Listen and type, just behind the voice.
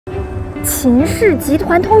秦氏集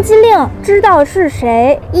团通缉令，知道是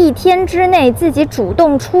谁，1天之内自己主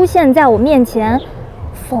动出现在我面前，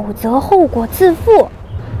否则后果自负。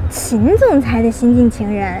秦总裁的新晋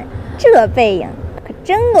情人，这背影可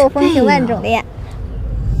真够风情万种的呀！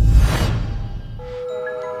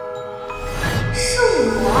是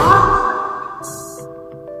我。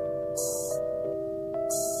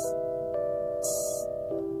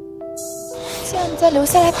既然你再留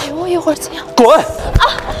下来陪我一会儿，怎样？滚！啊！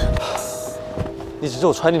你只是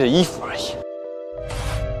我穿你的衣服而已。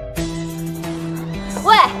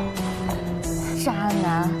喂，渣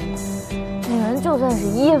男，女人就算是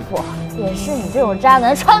衣服，也是你这种渣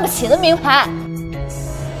男穿不起的名牌。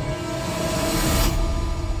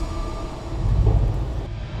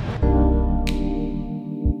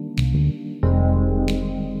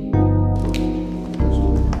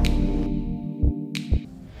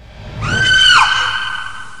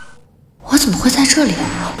我怎么会在这里？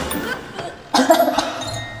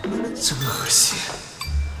真恶心。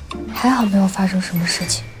还好没有发生什么事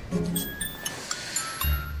情。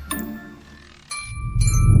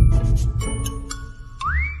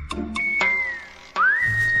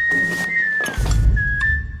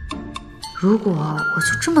如果我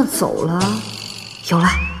就这么走了，有了。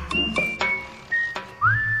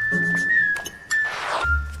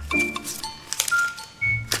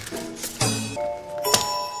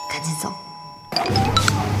赶紧走。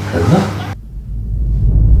人呢？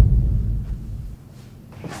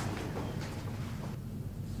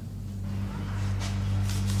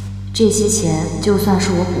这些钱就算是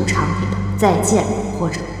我补偿你的，再见或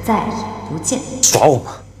者再也不见。耍我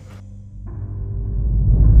吗？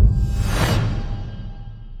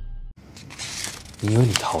你以为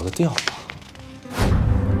你逃得掉吗？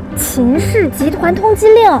秦氏集团通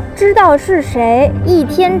缉令，知道是谁，1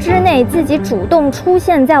天之内自己主动出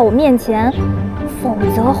现在我面前，否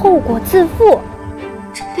则后果自负。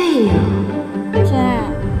这背影，亲爱，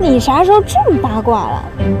你啥时候这么八卦了？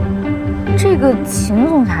这个秦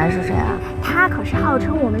总裁是谁啊？他可是号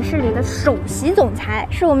称我们市里的首席总裁，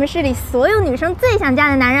是我们市里所有女生最想嫁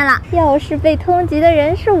的男人了。要是被通缉的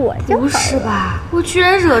人是我就好了。不是吧？我居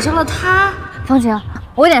然惹上了他！风晴，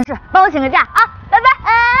我有点事，帮我请个假啊！拜拜。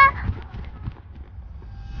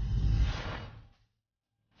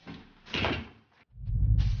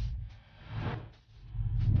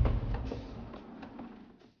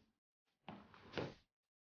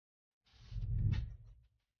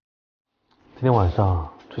今天晚上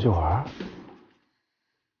出去玩？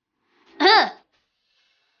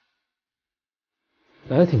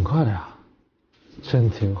来得挺快的呀，真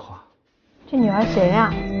听话。这女儿谁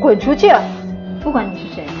呀？滚出去！不管你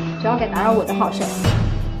是谁，只要敢打扰我的好事，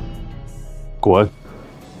滚！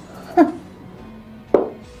哼！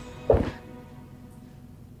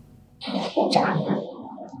渣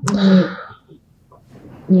男，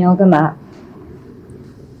你要干嘛？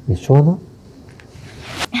你说呢？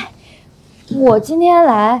我今天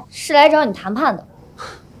来是来找你谈判的。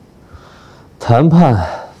谈判？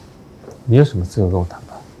你有什么资格跟我谈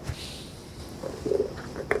判？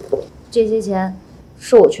这些钱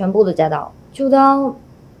是我全部的家当，就当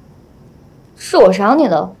是我赏你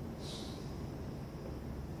的。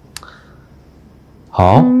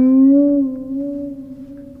好。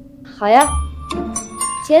好呀，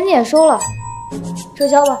钱你也收了，撤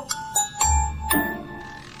销吧。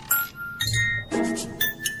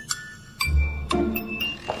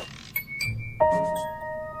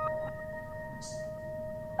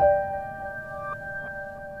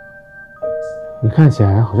你看起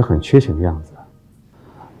来好像很缺钱的样子，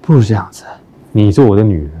不如这样子，你做我的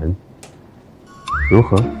女人，如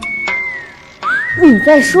何？你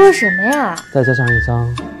在说什么呀？再加上一张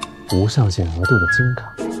无上限额度的金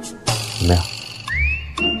卡，怎么样？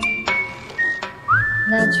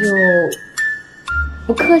那就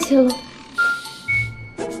不客气了。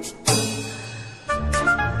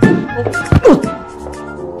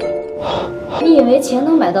你以为钱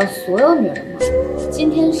能买到所有女人吗？今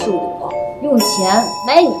天是我用钱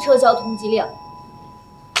买你撤销通缉令。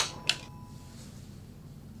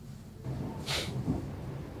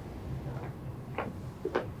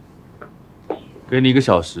给你1个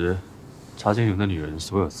小时，查清你们的女人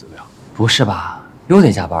所有资料。不是吧？又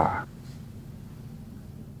得加班啊？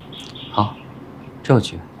好，这就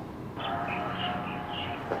去。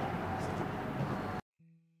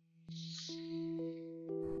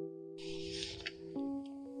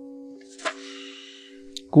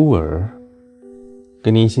孤儿，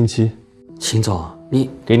给你1星期。秦总，你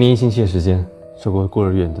给你1星期的时间收购孤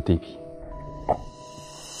儿院的地皮。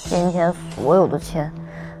先前所有的钱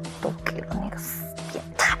都给了那个死变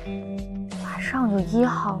态，马上就1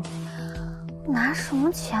号了，拿什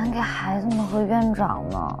么钱给孩子们和院长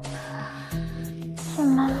呢？怎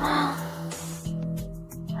么办？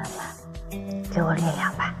妈妈，给我力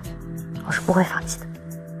量吧，我是不会放弃的。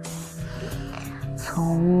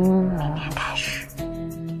从明天开始，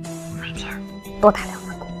每天多打2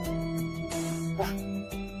份工。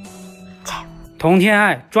加油！童天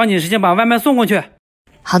爱，抓紧时间把外卖送过去。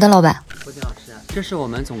好的，老板。郭靖老师，这是我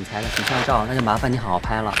们总裁的形象照，那就麻烦你好好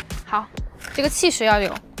拍了。好，这个气势要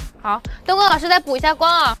有。好，灯光老师再补一下光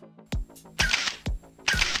啊。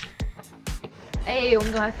哎，我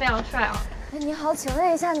们总裁非常帅啊。哎，你好，请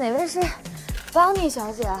问一下哪位是邦尼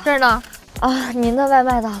小姐？这儿呢。啊，您的外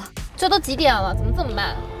卖到了。这都几点了？怎么这么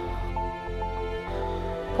慢？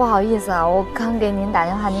不好意思啊，我刚给您打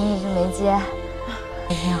电话，您一直没接。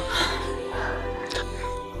没听。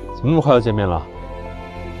怎么那么快要见面了？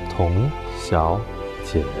童小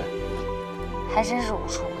姐，还真是无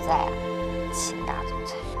处不在啊，秦大总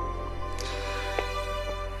裁。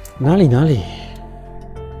哪里，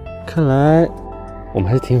看来我们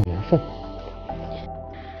还是挺有缘分。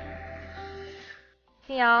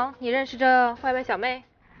金阳，你认识这外卖小妹？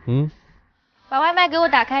把外卖给我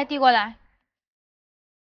打开，递过来。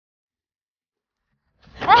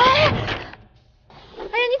哎呀，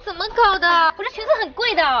你怎么搞的？我这裙子很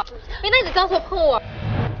贵的，没拿你的钢索碰我。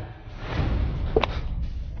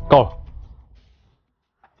够了，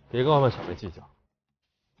别跟外卖小妹计较。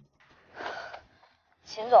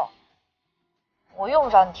秦总，我用不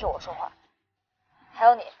着你替我说话。还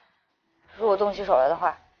有你，如果动起手来的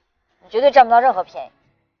话，你绝对占不到任何便宜。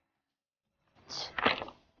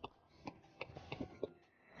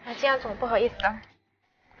金阳总，不好意思啊。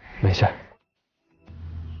没事。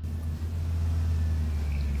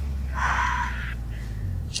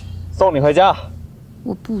送你回家。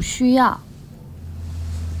我不需要。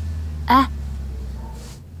哎，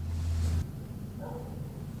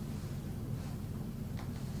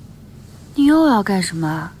你又要干什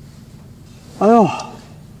么？哎呦，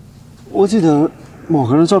我记得某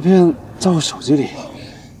个人的照片在我手机里，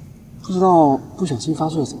不知道不小心发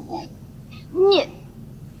出了怎么办？你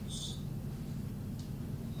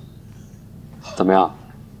怎么样？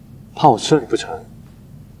怕我吃了你不成？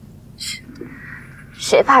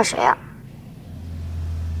谁怕谁啊？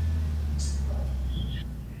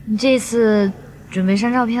你这次准备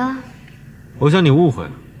删照片了？我想你误会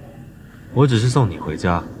了，我只是送你回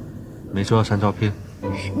家，没说要删照片。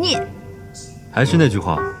你还是那句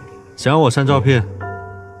话，想要我删照片，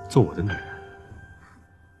做我的女人。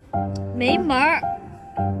没门儿！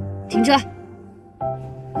停车！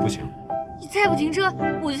不行，你再不停车，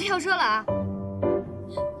我就跳车了啊！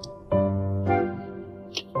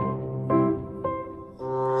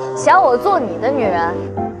想我做你的女人，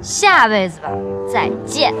下辈子吧，再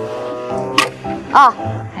见。哦，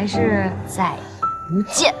还是再不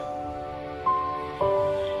见。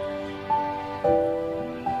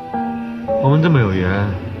我们这么有缘，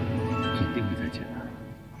一定会再见的。